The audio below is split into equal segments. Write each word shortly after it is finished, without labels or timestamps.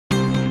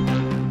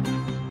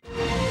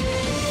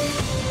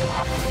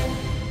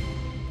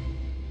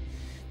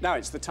Now,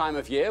 it's the time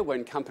of year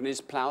when companies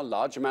plough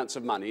large amounts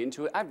of money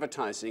into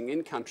advertising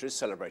in countries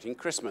celebrating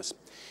Christmas.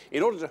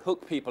 In order to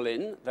hook people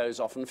in, those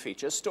often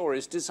feature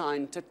stories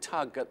designed to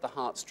tug at the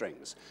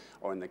heartstrings,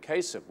 or in the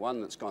case of one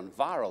that's gone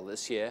viral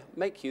this year,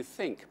 make you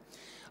think.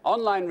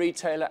 Online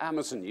retailer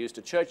Amazon used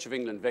a Church of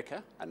England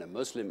vicar and a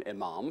Muslim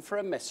imam for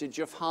a message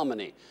of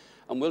harmony.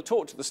 And we'll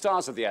talk to the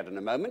stars of the ad in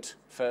a moment.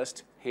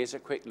 First, here's a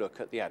quick look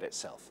at the ad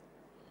itself.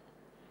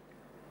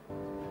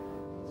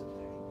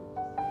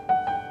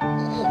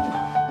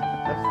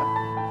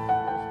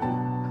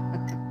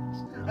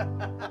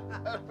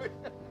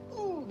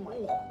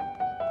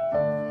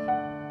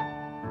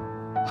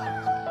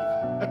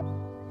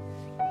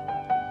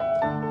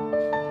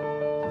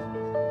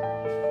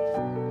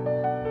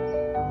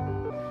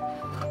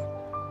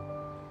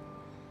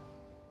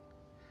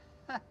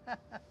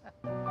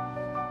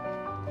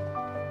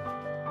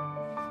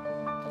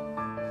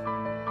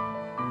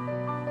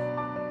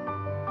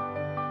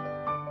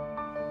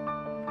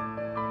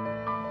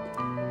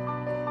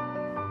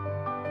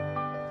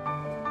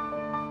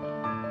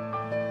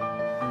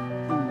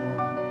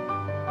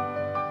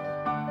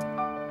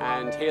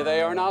 And here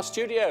they are in our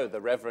studio,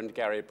 the Reverend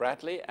Gary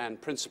Bradley and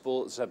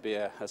Principal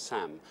Zabir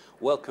Hassam.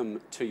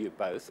 Welcome to you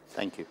both.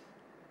 Thank you.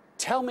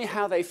 Tell me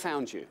how they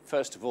found you,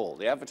 first of all.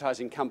 The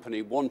advertising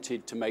company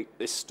wanted to make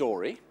this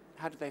story.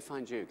 How did they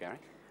find you, Gary?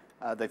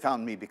 They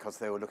found me because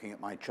they were looking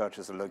at my church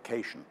as a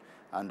location,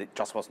 and it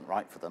just wasn't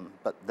right for them.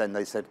 But then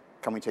they said,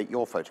 can we take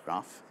your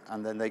photograph?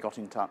 And then they got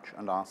in touch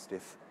and asked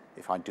if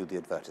I'd do the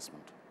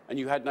advertisement. And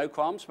you had no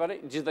qualms about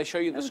it? Did they show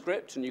you the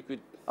script and you could...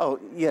 Oh,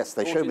 yes,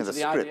 they showed me the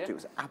script. Idea? It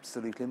was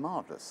absolutely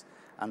marvellous.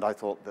 And I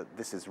thought that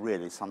this is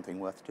really something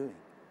worth doing.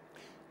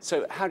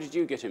 So how did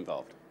you get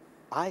involved?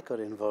 I got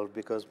involved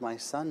because my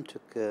son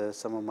took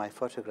some of my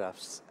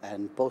photographs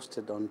and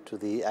posted onto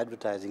the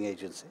advertising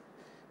agency.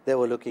 They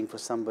were looking for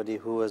somebody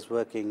who was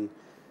working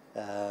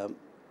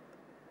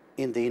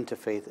in the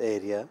interfaith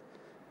area.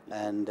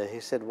 And he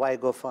said, why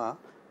go far?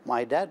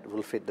 My dad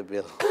will fit the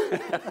bill.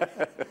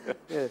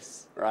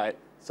 Yes. Right.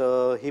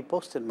 So he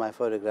posted my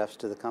photographs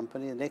to the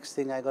company. The next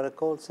thing I got a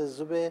call, says,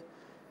 Zubair,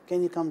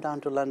 can you come down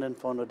to London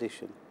for an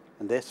audition?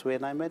 And that's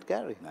when I met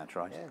Gary. That's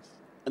right. Yes.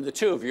 And the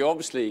two of you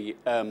obviously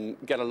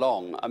get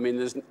along. I mean,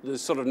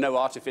 there's sort of no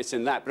artifice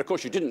in that. But of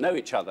course, you didn't know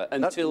each other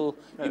until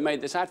you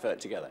made this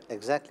advert together.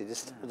 Exactly,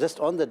 just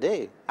on the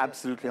day.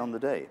 Absolutely on the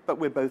day. But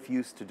we're both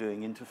used to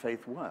doing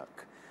interfaith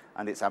work.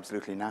 And it's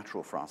absolutely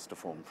natural for us to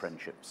form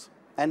friendships.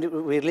 And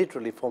we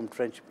literally formed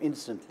friendship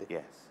instantly.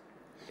 Yes,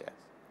 yes.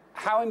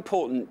 How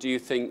important do you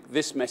think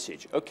this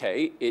message,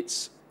 okay,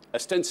 it's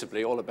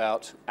ostensibly all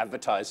about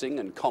advertising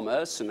and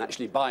commerce and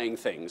actually buying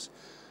things,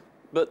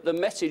 but the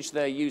message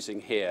they're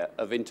using here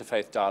of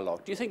interfaith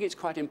dialogue, do you think it's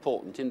quite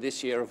important in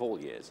this year of all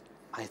years?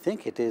 I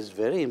think it is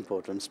very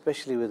important,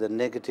 especially with the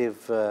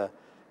negative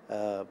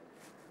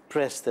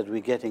press that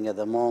we're getting at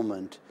the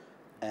moment,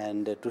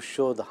 and to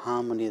show the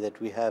harmony that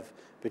we have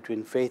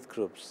between faith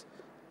groups.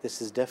 This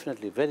is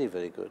definitely very,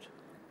 very good.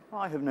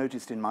 I have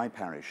noticed in my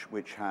parish,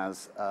 which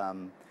has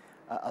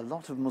a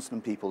lot of Muslim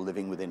people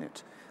living within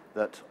it,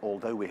 that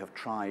although we have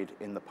tried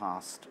in the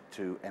past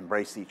to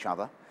embrace each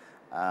other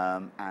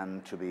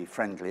and to be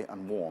friendly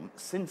and warm,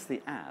 since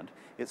the ad,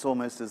 it's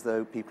almost as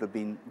though people have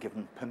been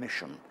given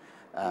permission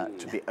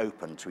to be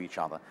open to each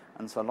other.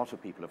 And so a lot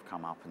of people have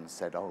come up and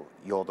said, oh,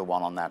 you're the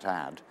one on that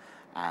ad,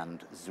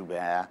 and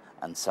Zubair,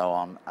 and so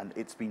on. And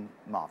it's been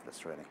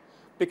marvellous, really.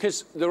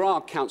 Because there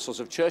are councils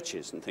of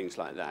churches and things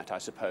like that, I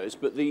suppose,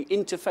 but the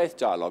interfaith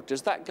dialogue,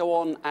 does that go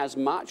on as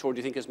much, or do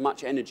you think as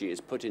much energy is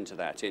put into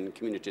that in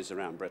communities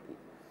around Britain?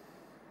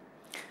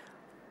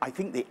 I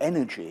think the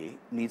energy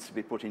needs to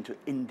be put into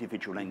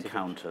individual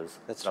encounters,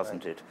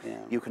 doesn't it? Yeah.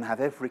 You can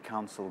have every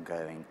council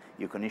going,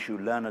 you can issue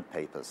learned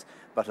papers,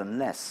 but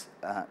unless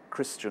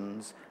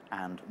Christians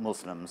and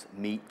Muslims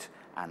meet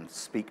and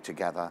speak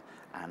together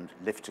and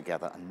live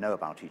together and know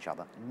about each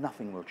other,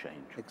 nothing will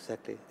change.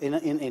 Exactly.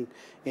 In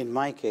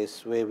my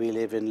case, where we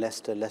live in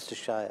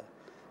Leicestershire,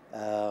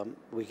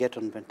 we get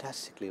on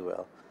fantastically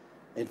well.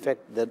 In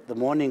fact, the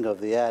morning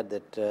of the ad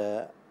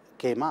that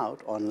came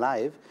out on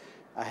live,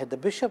 I had the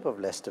Bishop of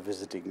Leicester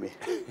visiting me.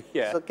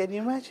 Yeah. So can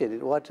you imagine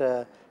it? What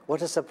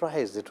a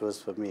surprise it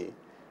was for me.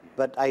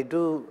 But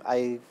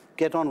I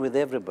get on with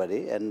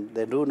everybody, and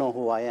they do know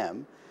who I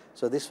am.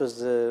 So this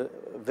was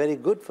very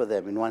good for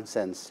them in one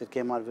sense. It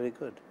came out very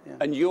good. Yeah.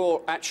 And you're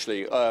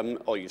actually,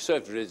 or you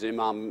served as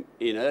imam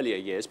in earlier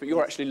years, but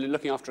you're actually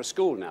looking after a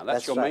school now.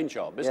 That's your main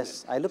job, isn't it?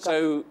 Yes, I look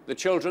So the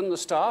children, the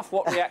staff,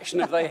 what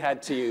reaction have they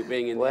had to you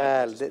being in the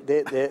Well,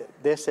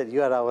 they said,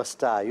 you are our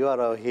star, you are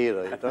our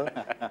hero, you know.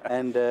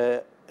 And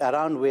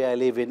around where I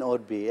live in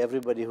Oadby,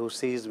 everybody who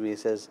sees me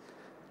says,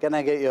 can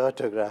I get your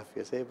autograph,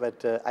 you see?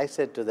 But I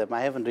said to them,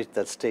 I haven't reached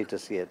that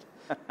status yet.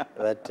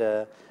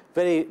 But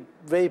very,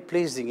 very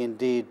pleasing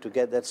indeed to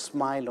get that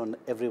smile on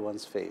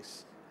everyone's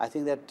face. I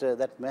think that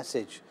that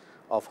message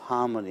of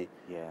harmony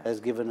has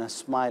given a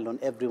smile on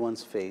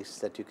everyone's face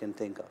that you can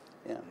think of.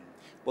 Yeah.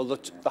 Well,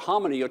 the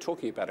harmony you're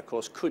talking about, of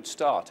course, could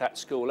start at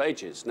school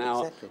ages.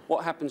 Now, Exactly.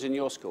 what happens in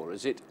your school?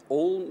 Is it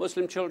all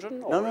Muslim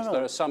children, or No, is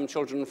there some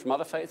children from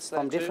other faiths there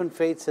From too? different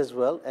faiths as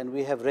well, and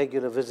we have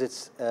regular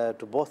visits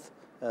to both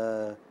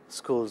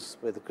schools,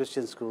 where the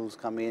Christian schools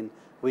come in,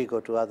 we go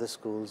to other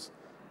schools.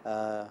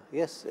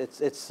 Yes,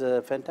 it's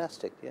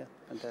fantastic, yeah,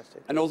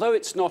 fantastic. And although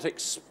it's not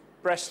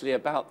expressly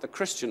about the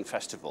Christian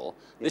festival,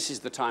 this is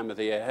the time of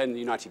the year in the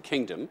United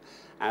Kingdom,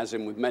 as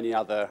in with many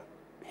other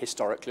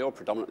historically or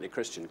predominantly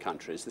Christian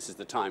countries, this is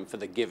the time for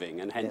the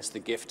giving, and hence the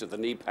gift of the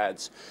knee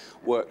pads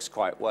works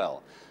quite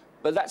well.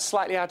 But that's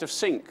slightly out of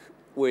sync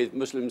with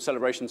Muslim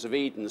celebrations of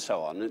Eid and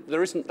so on.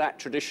 There isn't that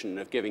tradition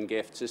of giving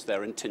gifts, is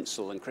there, in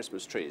tinsel and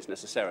Christmas trees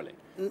necessarily?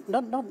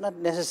 Not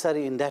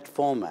necessarily in that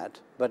format,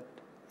 but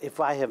if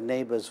I have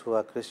neighbors who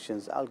are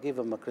Christians, I'll give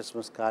them a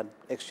Christmas card,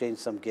 exchange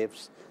some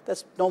gifts.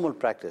 That's normal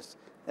practice.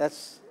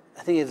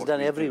 I think it's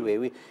done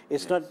everywhere.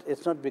 It's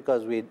not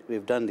because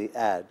we've done the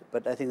ad,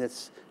 but I think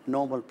that's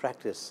normal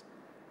practice,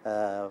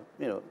 you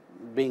know,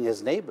 being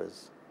as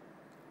neighbors.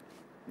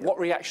 What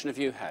reaction have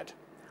you had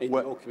in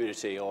your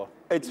community or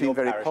It's in your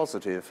been very parish?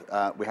 positive.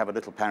 We have a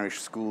little parish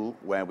school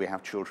where we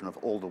have children of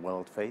all the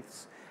world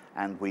faiths,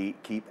 and we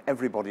keep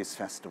everybody's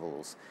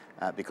festivals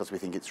because we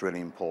think it's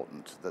really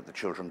important that the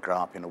children grow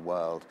up in a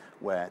world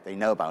where they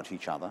know about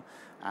each other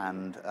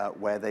and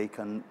where they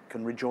can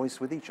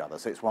rejoice with each other.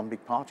 So it's one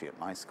big party at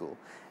my school.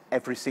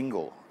 Every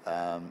single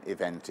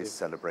event is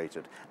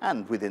celebrated,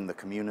 and within the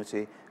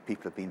community,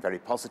 people have been very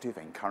positive,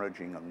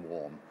 encouraging and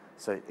warm.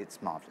 So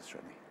it's marvellous,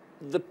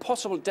 really. The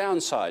possible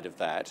downside of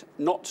that,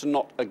 not to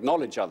not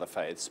acknowledge other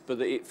faiths, but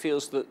that it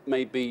feels that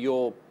maybe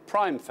your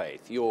prime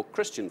faith, your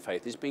Christian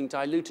faith, is being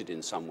diluted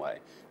in some way.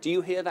 Do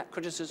you hear that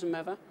criticism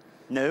ever?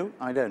 No,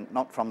 I don't.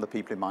 Not from the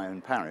people in my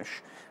own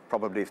parish.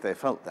 Probably if they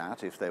felt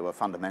that, if they were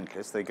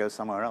fundamentalists, they'd go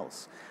somewhere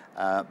else.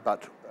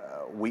 But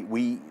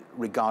we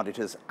regard it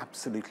as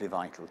absolutely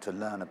vital to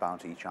learn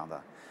about each other,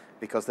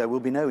 because there will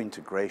be no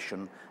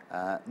integration,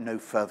 no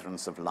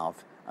furtherance of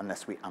love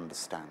unless we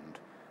understand.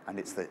 And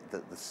it's the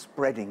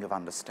spreading of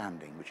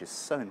understanding which is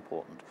so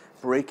important,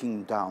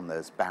 breaking down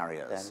those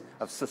barriers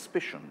of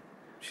suspicion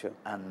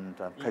and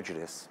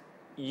prejudice.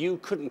 You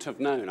couldn't have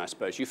known, I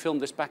suppose. You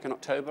filmed this back in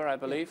October, I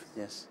believe?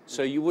 Yes.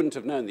 So you wouldn't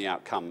have known the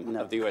outcome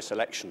of the US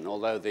election,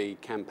 although the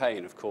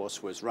campaign, of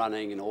course, was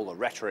running and all the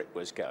rhetoric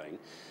was going.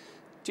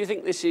 Do you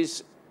think this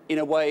is, in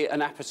a way,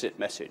 an apposite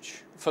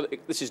message?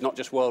 This is not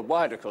just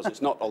worldwide, of course.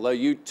 It's not, although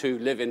you two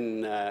live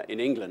in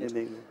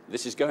England,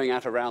 this is going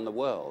out around the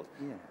world.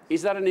 Yeah.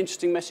 Is that an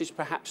interesting message,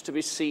 perhaps, to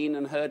be seen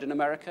and heard in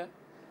America?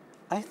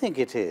 I think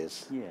it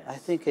is. Yes. I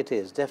think it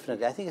is,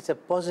 definitely. I think it's a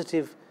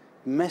positive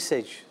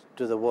message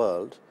to the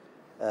world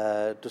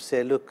to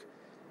say, look,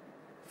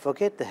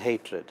 forget the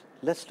hatred.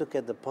 Let's look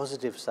at the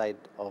positive side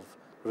of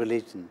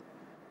religion.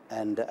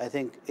 And I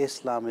think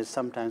Islam is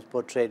sometimes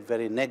portrayed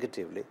very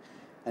negatively.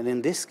 And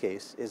in this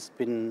case, it's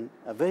been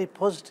a very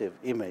positive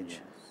image.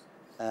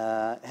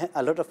 Yes.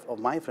 A lot of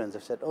my friends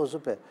have said, oh,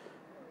 Zubair,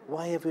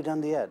 why have you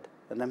done the ad?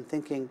 And I'm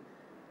thinking,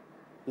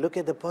 look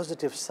at the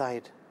positive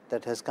side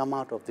that has come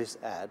out of this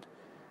ad.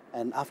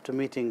 And after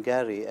meeting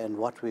Gary and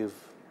what we've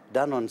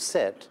done on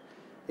set,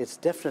 it's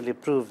definitely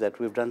proved that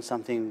we've done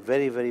something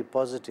very, very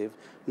positive,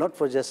 not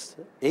for just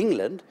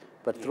England,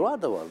 but throughout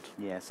the world.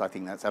 Yes, I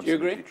think that's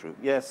absolutely true.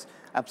 Yes,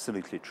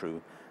 absolutely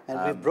true. And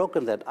we've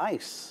broken that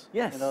ice.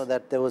 Yes. You know,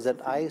 that there was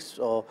that ice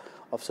of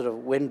sort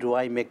of, when do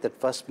I make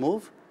that first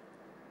move?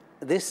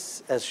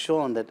 This has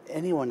shown that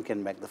anyone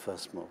can make the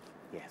first move.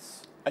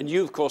 Yes. And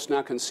you, of course,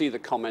 now can see the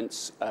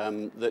comments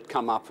that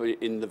come up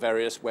in the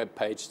various web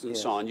pages and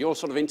so on. You're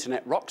sort of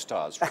internet rock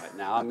stars right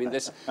now. I mean,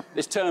 this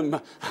term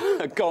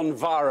 "gone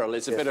viral"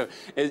 is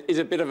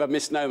a bit of a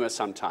misnomer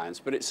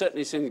sometimes, but it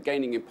certainly seems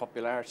gaining in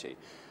popularity.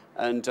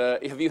 And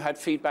have you had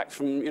feedback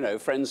from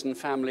friends and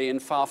family in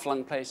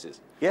far-flung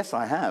places? Yes,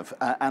 I have,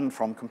 and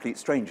from complete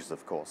strangers,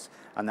 of course.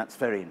 And that's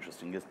very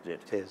interesting, isn't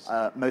it? It is.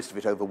 Most of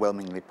it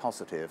overwhelmingly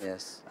positive.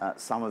 Yes.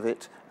 Some of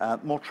it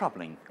more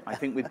troubling. I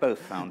think we've both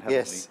found, haven't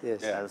Yes, we?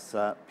 yes.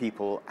 As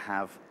people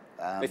have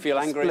They feel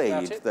angry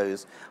about displayed it?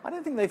 those. I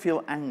don't think they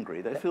feel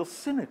angry. They feel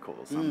cynical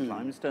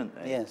sometimes, don't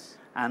they? Yes.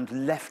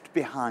 And left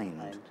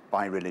behind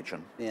by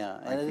religion. Yeah,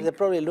 and they're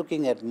probably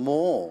looking at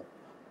more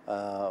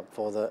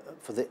for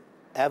the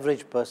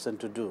average person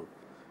to do.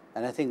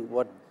 And I think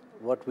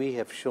what we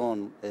have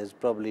shown is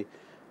probably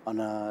on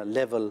a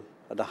level,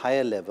 at a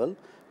higher level,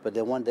 but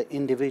they want the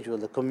individual,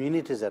 the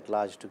communities at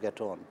large to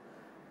get on.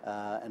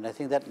 And I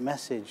think that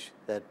message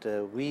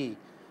that we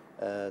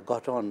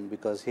got on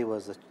because he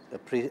was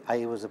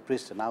I was a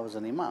priest and I was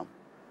an imam.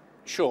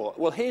 Sure.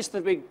 Well, here's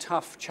the big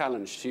tough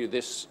challenge to you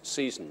this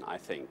season, I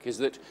think, is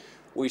that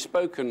we've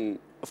spoken,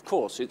 of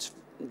course, it's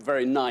a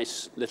very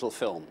nice little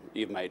film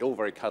you've made, all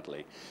very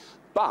cuddly,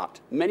 but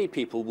many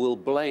people will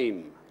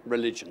blame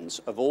religions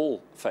of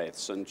all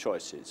faiths and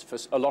choices for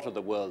a lot of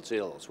the world's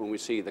ills when we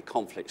see the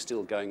conflict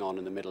still going on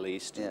in the Middle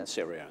East and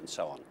Syria and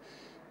so on.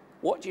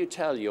 What do you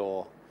tell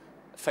your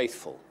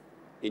faithful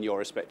in your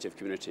respective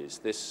communities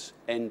this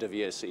end of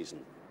year season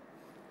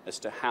as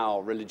to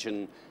how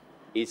religion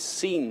is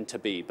seen to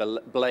be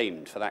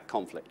blamed for that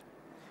conflict?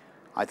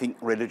 I think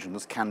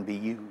religions can be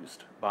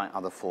used by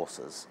other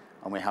forces,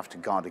 and we have to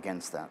guard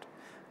against that.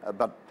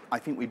 But I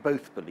think we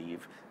both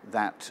believe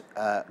that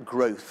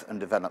growth and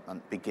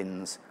development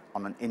begins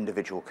on an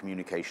individual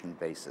communication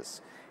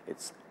basis.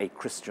 It's a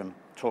Christian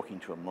talking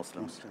to a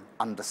Muslim,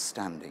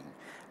 understanding.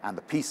 And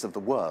the peace of the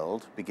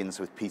world begins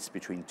with peace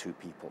between two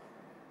people.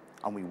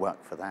 And we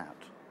work for that.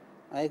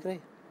 I agree.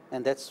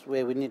 And that's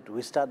where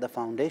we start the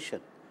foundation.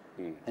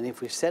 And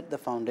if we set the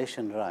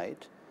foundation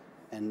right,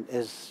 and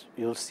as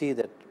you'll see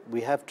that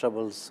we have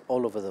troubles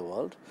all over the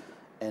world,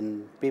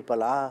 and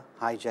people are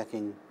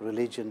hijacking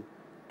religion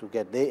to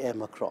get their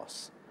aim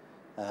across.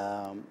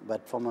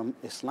 But from an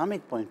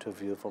Islamic point of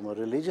view, from a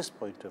religious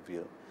point of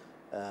view,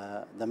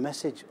 the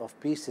message of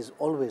peace is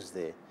always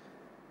there.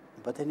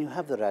 But then you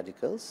have the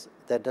radicals.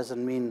 That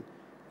doesn't mean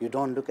you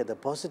don't look at the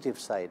positive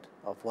side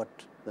of what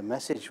the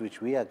message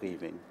which we are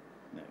giving,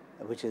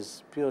 which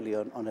is purely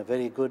on a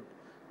very good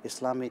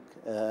Islamic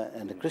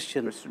and a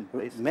Christian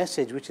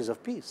message, which is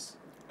of peace.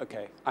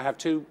 Okay, I have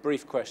two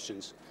brief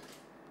questions.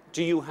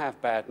 Do you have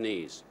bad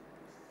knees?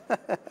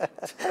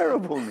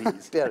 Terrible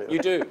knees. You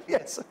do?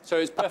 Yes. So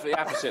it's perfectly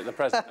opposite at the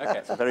present.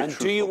 Okay. And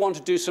do you want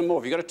to do some more?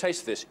 Have you got a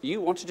taste of this?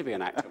 You wanted to be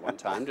an actor at one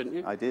time, didn't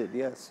you? I did,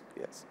 yes,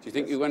 yes. Do you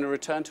think you're going to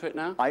return to it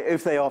now?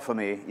 If they offer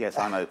me, yes,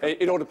 I'm open.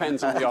 It all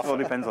depends on the offer. It all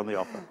depends on the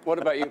offer. What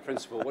about you,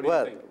 Principal? What do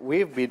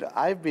you think?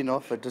 I've been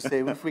offered to say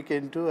if we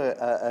can do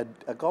a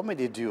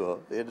comedy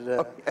duo.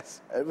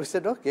 Yes. We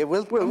said, okay,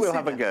 we'll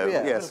have a go.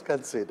 Yeah, yes. we'll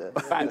consider.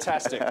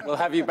 Fantastic. We'll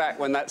have you back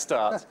when that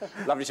starts.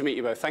 Lovely to meet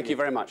you both. Thank you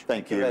very much.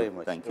 Thank you very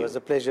much. Thank you. It was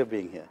a pleasure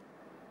being here.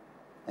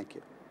 Thank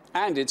you.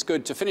 And it's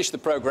good to finish the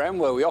programme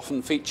where we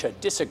often feature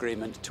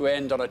disagreement to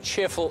end on a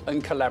cheerful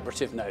and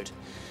collaborative note.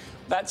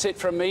 That's it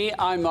from me.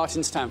 I'm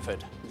Martin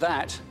Stanford.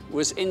 That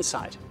was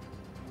Insight.